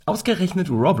Ausgerechnet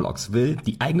Roblox will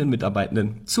die eigenen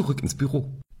Mitarbeitenden zurück ins Büro.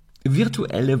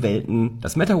 Virtuelle Welten,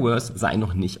 das Metaverse sei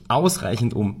noch nicht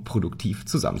ausreichend, um produktiv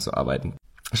zusammenzuarbeiten.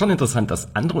 Schon interessant,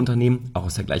 dass andere Unternehmen, auch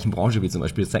aus der gleichen Branche wie zum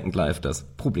Beispiel Second Life, das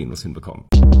problemlos hinbekommen.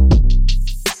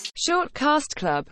 Shortcast Club